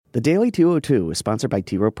The Daily 202 is sponsored by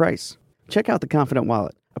T. Rowe Price. Check out The Confident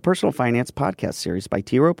Wallet, a personal finance podcast series by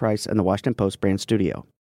T. Rowe Price and the Washington Post brand studio.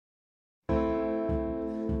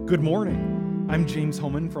 Good morning. I'm James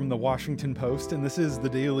Hohman from the Washington Post, and this is the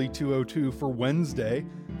Daily 202 for Wednesday,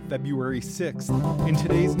 February 6th. In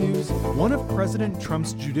today's news, one of President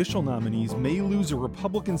Trump's judicial nominees may lose a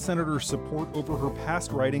Republican senator's support over her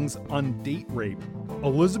past writings on date rape.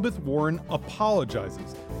 Elizabeth Warren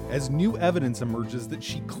apologizes as new evidence emerges that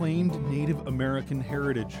she claimed Native American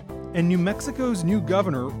heritage. And New Mexico's new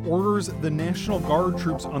governor orders the National Guard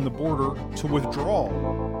troops on the border to withdraw.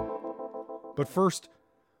 But first,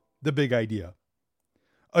 the big idea.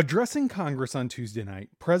 Addressing Congress on Tuesday night,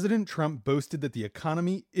 President Trump boasted that the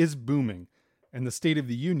economy is booming and the State of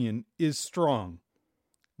the Union is strong.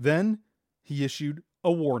 Then he issued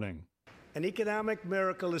a warning. An economic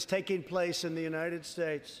miracle is taking place in the United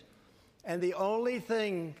States, and the only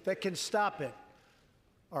thing that can stop it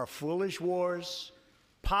are foolish wars,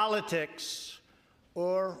 politics,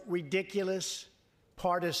 or ridiculous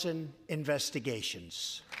partisan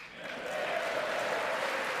investigations.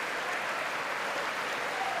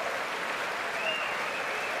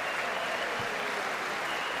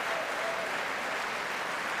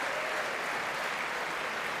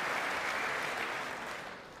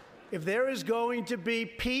 If there is going to be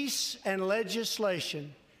peace and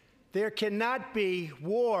legislation, there cannot be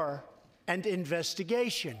war and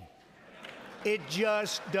investigation. It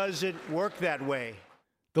just doesn't work that way.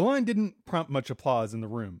 The line didn't prompt much applause in the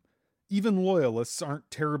room. Even loyalists aren't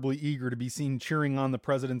terribly eager to be seen cheering on the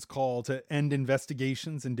president's call to end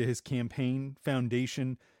investigations into his campaign,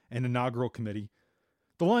 foundation, and inaugural committee.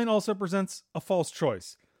 The line also presents a false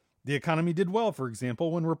choice. The economy did well, for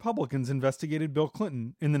example, when Republicans investigated Bill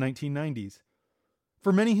Clinton in the 1990s.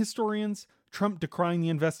 For many historians, Trump decrying the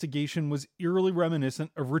investigation was eerily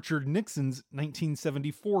reminiscent of Richard Nixon's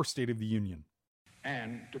 1974 State of the Union.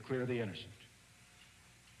 And to clear the innocent.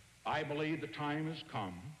 I believe the time has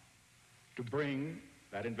come to bring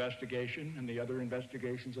that investigation and the other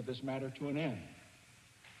investigations of this matter to an end.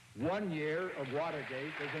 1 year of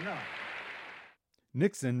Watergate is enough.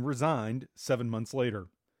 Nixon resigned 7 months later.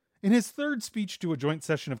 In his third speech to a joint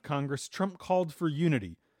session of Congress, Trump called for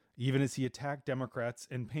unity, even as he attacked Democrats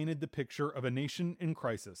and painted the picture of a nation in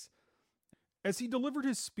crisis. As he delivered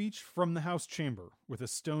his speech from the House chamber, with a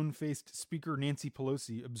stone-faced Speaker Nancy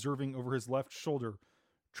Pelosi observing over his left shoulder,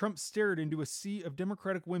 Trump stared into a sea of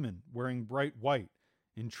Democratic women wearing bright white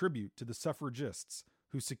in tribute to the suffragists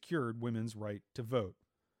who secured women's right to vote.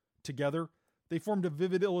 Together, they formed a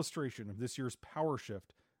vivid illustration of this year's power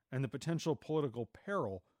shift and the potential political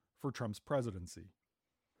peril for Trump's presidency.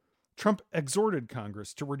 Trump exhorted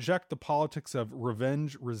Congress to reject the politics of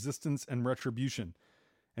revenge, resistance, and retribution,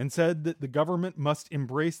 and said that the government must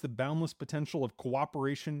embrace the boundless potential of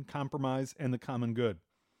cooperation, compromise, and the common good.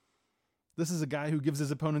 This is a guy who gives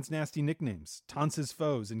his opponents nasty nicknames, taunts his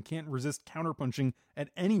foes, and can't resist counterpunching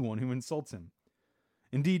at anyone who insults him.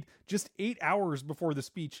 Indeed, just 8 hours before the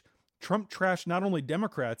speech, Trump trashed not only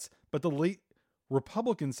Democrats, but the late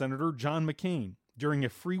Republican Senator John McCain during a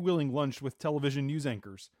freewheeling lunch with television news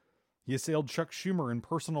anchors. He assailed Chuck Schumer in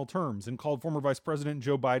personal terms and called former Vice President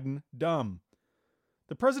Joe Biden dumb.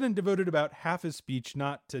 The president devoted about half his speech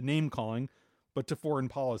not to name-calling, but to foreign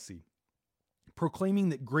policy. Proclaiming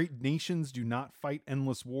that great nations do not fight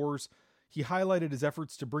endless wars, he highlighted his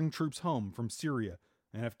efforts to bring troops home from Syria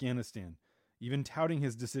and Afghanistan, even touting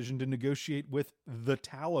his decision to negotiate with the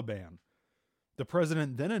Taliban. The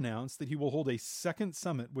president then announced that he will hold a second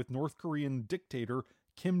summit with North Korean dictator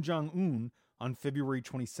Kim Jong-un on February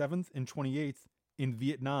 27th and 28th in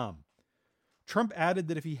Vietnam. Trump added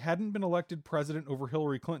that if he hadn't been elected president over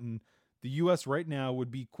Hillary Clinton, the U.S. right now would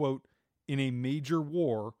be, quote, in a major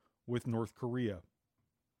war with North Korea.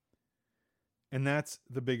 And that's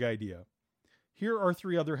the big idea. Here are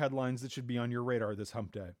 3 other headlines that should be on your radar this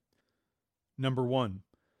hump day. Number 1,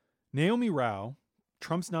 Naomi Rao,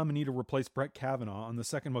 Trump's nominee to replace Brett Kavanaugh on the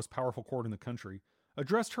second most powerful court in the country,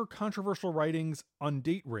 addressed her controversial writings on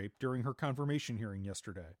date rape during her confirmation hearing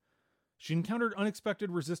yesterday. She encountered unexpected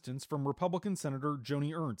resistance from Republican Senator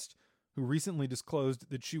Joni Ernst, who recently disclosed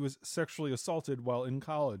that she was sexually assaulted while in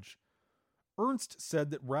college. Ernst said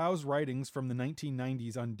that Rao's writings from the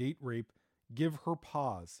 1990s on date rape give her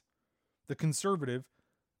pause. The conservative,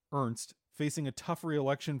 Ernst, facing a tough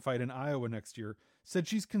re-election fight in Iowa next year, said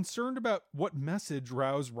she's concerned about what message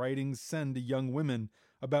Rao's writings send to young women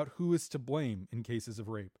about who is to blame in cases of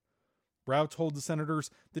rape. Rao told the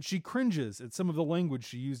senators that she cringes at some of the language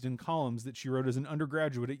she used in columns that she wrote as an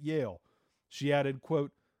undergraduate at Yale. She added,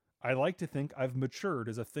 quote, "I like to think I've matured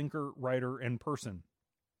as a thinker, writer, and person."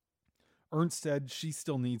 Ernst said she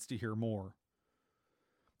still needs to hear more.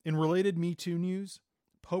 In related Me Too news,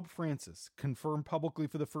 Pope Francis confirmed publicly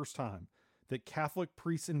for the first time that Catholic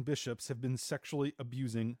priests and bishops have been sexually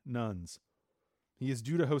abusing nuns. He is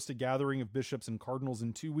due to host a gathering of bishops and cardinals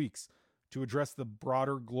in 2 weeks to address the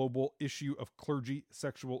broader global issue of clergy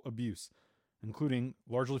sexual abuse, including,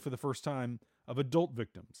 largely for the first time, of adult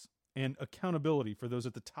victims, and accountability for those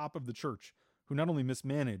at the top of the church who not only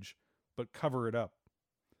mismanage, but cover it up.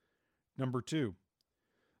 Number 2.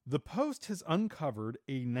 The Post has uncovered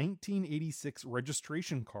a 1986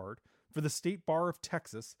 registration card for the State Bar of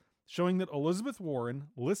Texas showing that Elizabeth Warren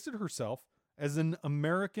listed herself as an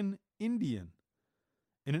American Indian.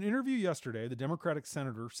 In an interview yesterday, the Democratic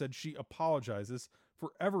senator said she apologizes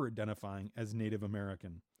for ever identifying as Native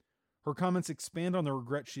American. Her comments expand on the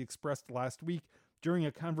regret she expressed last week during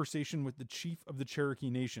a conversation with the chief of the Cherokee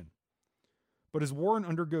Nation. But as Warren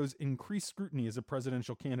undergoes increased scrutiny as a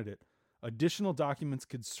presidential candidate, additional documents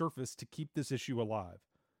could surface to keep this issue alive,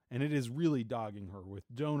 and it is really dogging her with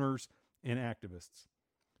donors and activists.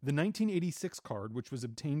 The 1986 card, which was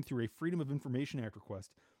obtained through a Freedom of Information Act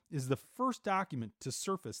request, is the first document to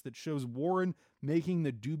surface that shows Warren making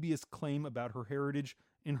the dubious claim about her heritage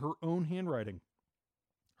in her own handwriting.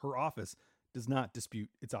 Her office does not dispute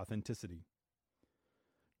its authenticity.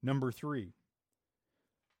 Number 3.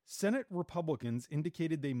 Senate Republicans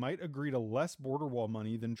indicated they might agree to less border wall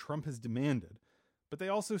money than Trump has demanded, but they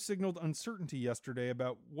also signaled uncertainty yesterday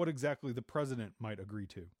about what exactly the president might agree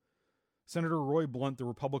to. Senator Roy Blunt, the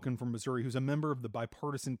Republican from Missouri, who's a member of the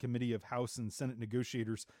bipartisan committee of House and Senate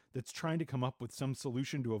negotiators that's trying to come up with some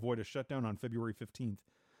solution to avoid a shutdown on February 15th,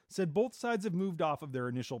 said both sides have moved off of their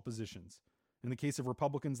initial positions. In the case of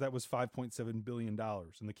Republicans, that was $5.7 billion.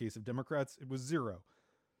 In the case of Democrats, it was $0.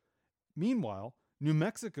 Meanwhile, New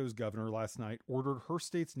Mexico's governor last night ordered her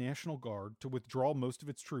state's National Guard to withdraw most of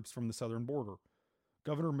its troops from the southern border.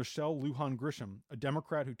 Governor Michelle Lujan Grisham, a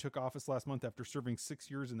Democrat who took office last month after serving 6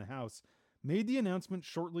 years in the House, made the announcement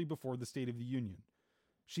shortly before the State of the Union.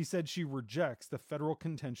 She said she rejects the federal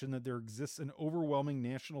contention that there exists an overwhelming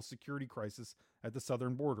national security crisis at the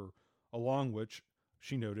southern border, along which,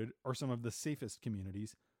 she noted, are some of the safest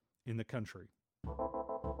communities in the country.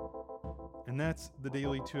 And that's the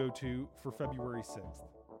Daily 202 for February 6th.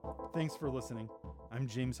 Thanks for listening. I'm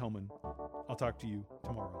James Hohmann. I'll talk to you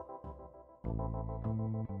tomorrow.